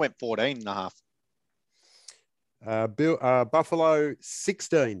 No, I went 14.5. Buffalo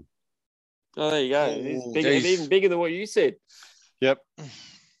 16. Oh, there you go. It's even bigger than what you said. Yep.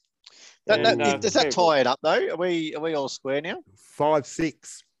 Does that tie it up though? Are we all square now?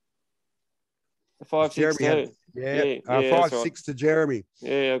 5-6. 5-6. Yeah. 5-6 to Jeremy.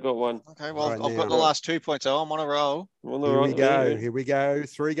 Yeah, I've got one. Okay, well, I've got the last 2 points. So I'm on a roll. Here we go.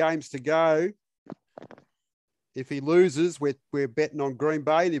 3 games to go. If he loses, we're betting on Green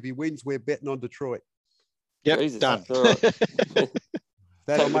Bay. And if he wins, we're betting on Detroit. Yep, Jesus, done. That's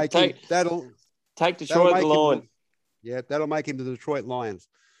take Detroit the line. Yeah, that'll make him the Detroit Lions.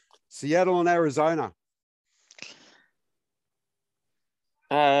 Seattle and Arizona.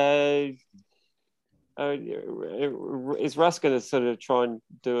 Is Russ going to sort of try and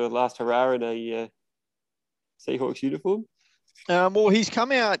do a last hurrah in a Seahawks uniform? Well, he's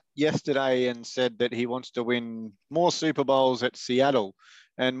come out yesterday and said that he wants to win more Super Bowls at Seattle.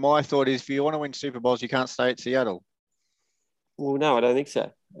 And my thought is, if you want to win Super Bowls, you can't stay at Seattle. Well, no, I don't think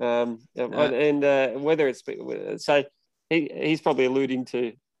so. And whether it's so, he's probably alluding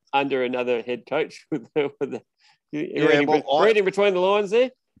to under another head coach reading between the lines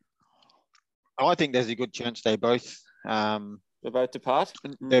there. I think there's a good chance they both depart.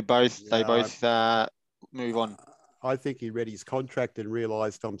 They both move on. I think he read his contract and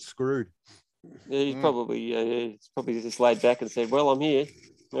realised I'm screwed. Yeah, he's probably just laid back and said, "Well, I'm here.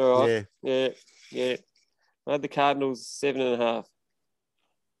 All right, yeah." I had the Cardinals 7.5.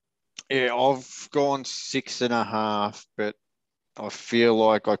 Yeah, I've gone 6.5, but I feel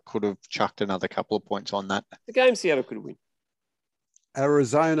like I could have chucked another couple of points on that. The game Seattle could win.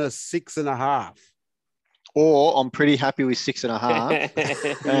 Arizona 6.5. Or I'm pretty happy with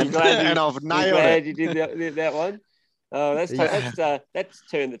 6.5. and I've nailed it. Glad you did that one. Oh, that's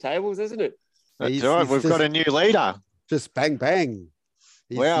turned the tables, isn't it? That's right. We've got a new leader. Just bang, bang.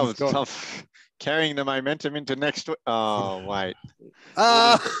 Wow, tough. Carrying the momentum into next week. Oh, wait.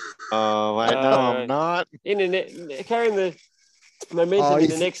 No, I'm not. Carrying the momentum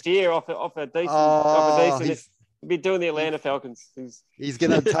into next year off a decent. Be doing the Atlanta Falcons. He's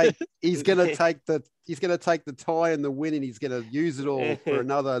gonna take the tie and the win, and he's gonna use it all for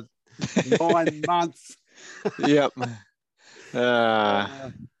another 9 months. Yep.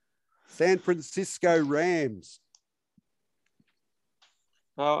 San Francisco Rams.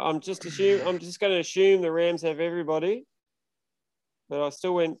 I'm just going to assume the Rams have everybody, but I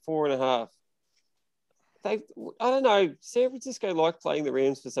still went 4.5. I don't know. San Francisco like playing the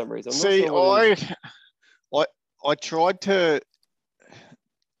Rams for some reason. I tried to.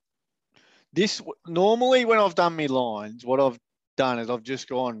 Normally when I've done my lines, what I've done is I've just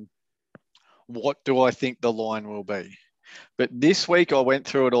gone, what do I think the line will be? But this week I went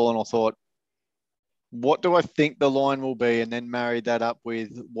through it all and I thought, what do I think the line will be? And then married that up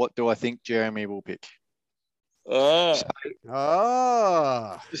with what do I think Jeremy will pick? So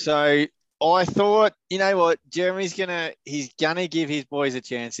I thought, you know what, Jeremy's he's gonna give his boys a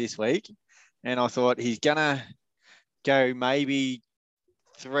chance this week. And I thought he's gonna go maybe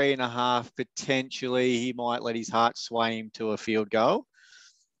 3.5, potentially. He might let his heart sway him to a field goal.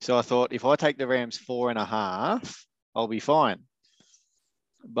 So I thought if I take the Rams 4.5, I'll be fine.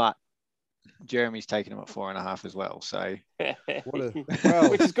 But Jeremy's taking him at 4.5 as well. So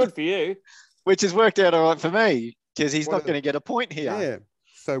which is good for you. Which has worked out all right for me because he's not going to get a point here. Yeah.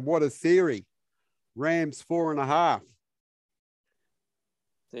 So what a theory. Rams 4.5.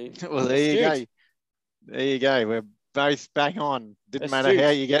 Well, there you go. There you go. We're both bang on. Didn't matter how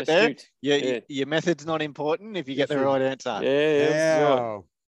you get there. Your method's not important if you get the right answer. Yeah. Right.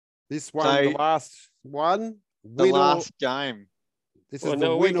 This one, the last one. The last game. This is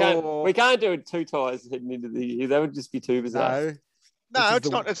the win. We can't do 2 ties heading into the year. That would just be too bizarre. No, it's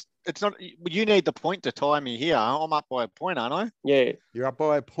not. It's not. You need the point to tie me here. I'm up by a point, aren't I? Yeah. You're up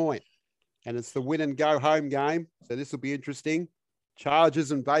by a point. And it's the win and go home game. So this will be interesting.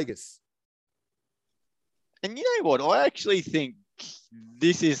 Chargers and Vegas. And you know what? I actually think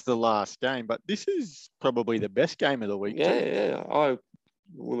this is the last game, but this is probably the best game of the week. Yeah. I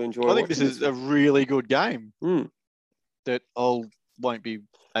will enjoy it. I think this is a really good game that I won't be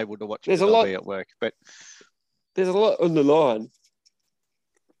able to watch. There's a lot at work, but there's a lot on the line.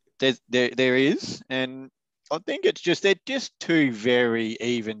 There is, and I think they're just 2 very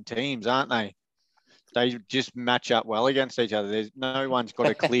even teams, aren't they? They just match up well against each other. There's no one's got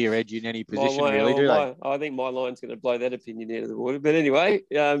a clear edge in any position, really, do they? I think my line's going to blow that opinion out of the water. But anyway,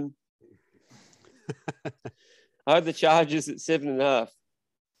 I had the Chargers at 7.5.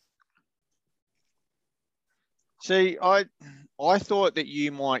 See, I thought that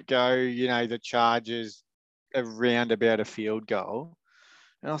you might go, the Chargers around about a field goal.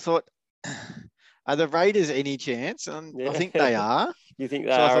 And I thought, are the Raiders any chance? And I think they are. You think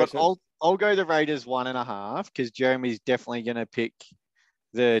they are? I thought, I'll go the Raiders 1.5 because Jeremy's definitely going to pick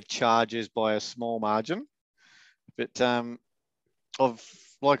the Chargers by a small margin. But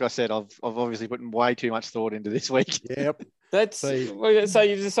like I said, I've obviously put way too much thought into this week. Yep. So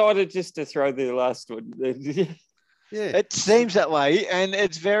you decided just to throw the last one. Yeah, it seems that way, and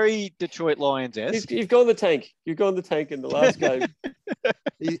it's very Detroit Lions-esque. You've gone the tank. You've gone the tank in the last game.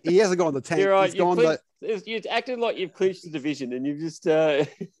 He hasn't gone the tank. You're right. You acted like you've clinched the division, and you've just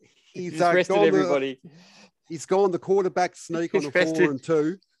he's just rested everybody. He's gone the quarterback sneak on a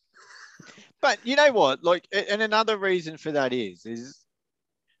 4-2. But you know what? Like, and another reason for that is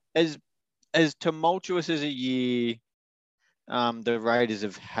as tumultuous as a year the Raiders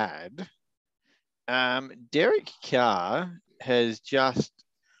have had, Derek Carr has just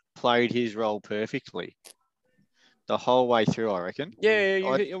played his role perfectly the whole way through, I reckon.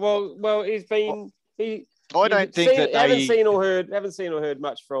 Yeah. Well, he's been. I don't think that haven't seen or heard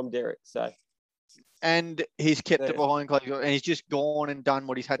much from Derek. So. And he's kept it behind closed doors, and he's just gone and done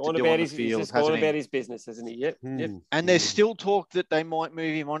what he's had to do on the field. He's just gone about his business, hasn't he? Yep. And there's still talk that they might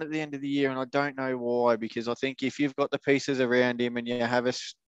move him on at the end of the year, and I don't know why, because I think if you've got the pieces around him and you have a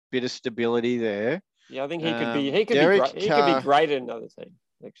bit of stability there. Yeah, I think he could be. He could be great at another team.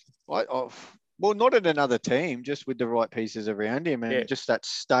 Actually. Well, not at another team, just with the right pieces around him and just that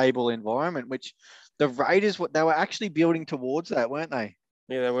stable environment, which the Raiders, they were actually building towards that, weren't they?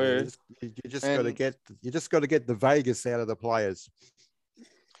 Yeah, they were. You just got to get the Vegas out of the players.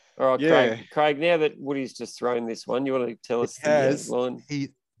 All right, Craig. Now that Woody's just thrown this one, you want to tell us the line? He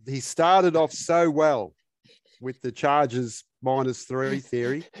started off so well with the Chargers -3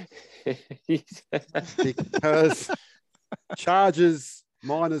 theory because Chargers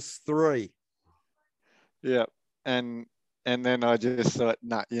 -3. Yeah, and then I just thought,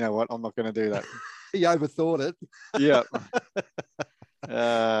 nah, you know what? I'm not going to do that. He overthought it. Yeah.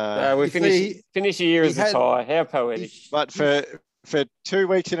 We finish a year as a tie. How poetic! But for 2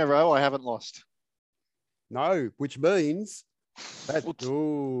 weeks in a row, I haven't lost. No, which means that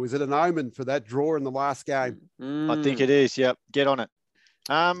is it an omen for that draw in the last game? I think it is. Yep, get on it.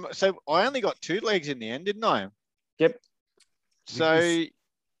 So I only got 2 legs in the end, didn't I? Yep. So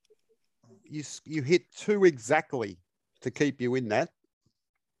you hit 2 exactly to keep you in that.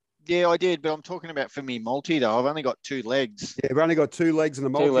 Yeah, I did, but I'm talking about for me multi though. I've only got 2 legs. Yeah, we've only got 2 legs in the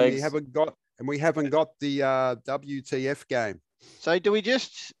multi. We haven't got the WTF game. So do we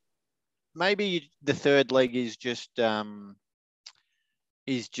just maybe the third leg is just the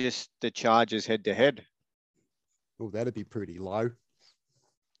Chargers head to head? Oh, that'd be pretty low.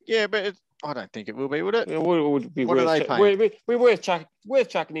 Yeah, but I don't think it will be, would it? It would be. What are they paying? We're worth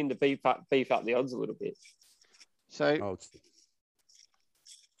chucking in to beef up the odds a little bit.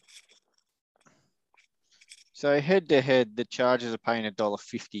 So head to head, the Chargers are paying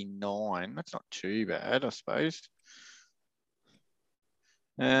 $1.59. That's not too bad, I suppose.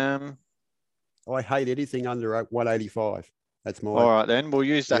 I hate anything under 185. That's my. All right, then we'll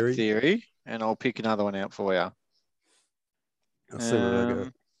use that theory, and I'll pick another one out for you. I'll see what I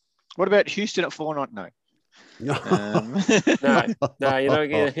go. What about Houston at 4-9? No. No, you're not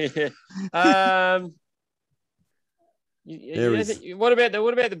getting. What about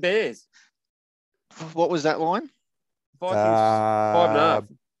the Bears? What was that line? 5.5.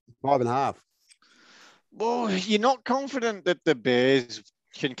 5.5. Well, you're not confident that the Bears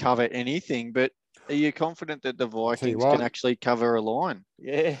can cover anything, but are you confident that the Vikings can actually cover a line?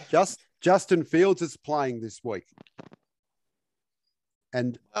 Yeah. Justin Fields is playing this week.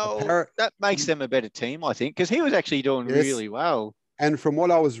 And that makes them a better team, I think, because he was actually doing really well. And from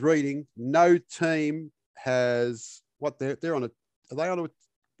what I was reading, no team has they're on are they on a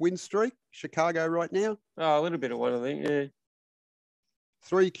win streak? Chicago right now? Oh, a little bit of one, I think. Yeah.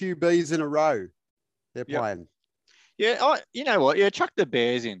 3 QBs in a row. They're playing. Yeah. You know what? Yeah. Chuck the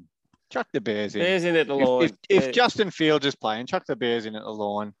Bears in. Bears in at the line. If Justin Fields is playing, chuck the Bears in at the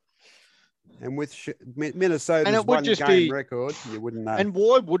line. And with Minnesota's one-game record, you wouldn't know. And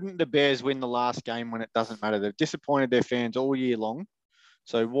why wouldn't the Bears win the last game when it doesn't matter? They've disappointed their fans all year long.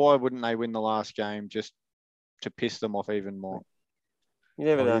 So why wouldn't they win the last game just to piss them off even more? You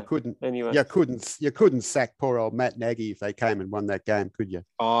never know. You couldn't. Anyway, you couldn't sack poor old Matt Nagy if they came and won that game, could you?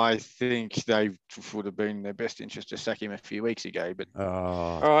 I think they would have been in their best interest to sack him a few weeks ago. But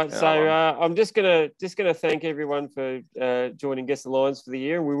all right, so I'm just gonna thank everyone for joining Guess the Lines for the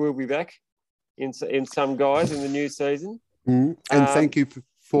year. We will be back in some guys in the new season. And thank you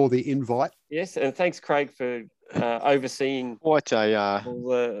for the invite. Yes, and thanks, Craig, for overseeing quite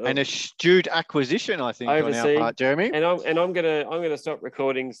an astute acquisition, I think, on our part, Jeremy. And I'm gonna stop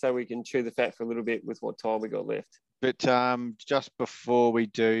recording so we can chew the fat for a little bit with what time we got left. But just before we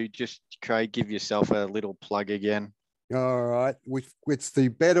do, just Craig, give yourself a little plug again. All right, it's the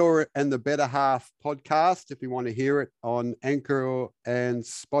Better and the Better Half podcast. If you want to hear it on Anchor and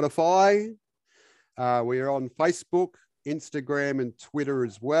Spotify, we are on Facebook, Instagram, and Twitter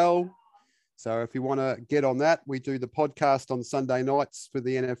as well. So if you want to get on that, we do the podcast on Sunday nights for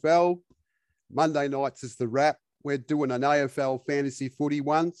the NFL. Monday nights is the wrap. we're doing an AFL fantasy footy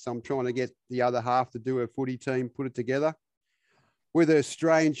one. So I'm trying to get the other half to do a footy team, put it together. With her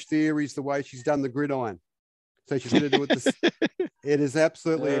strange theories, the way she's done the gridiron. So she's going to do it this. It is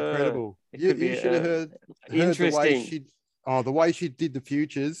absolutely incredible. You should have heard the way she did the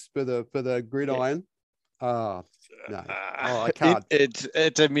futures for the gridiron. No, I can't.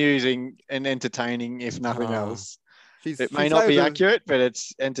 It's amusing and entertaining, if nothing else. It may not be accurate, but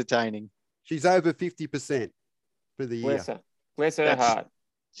it's entertaining. She's over 50% for the year. Bless her heart.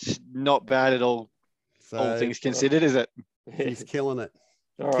 Not bad at all. So, all things considered, is it? She's killing it.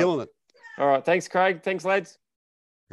 Killing it. All right. Thanks, Craig. Thanks, lads.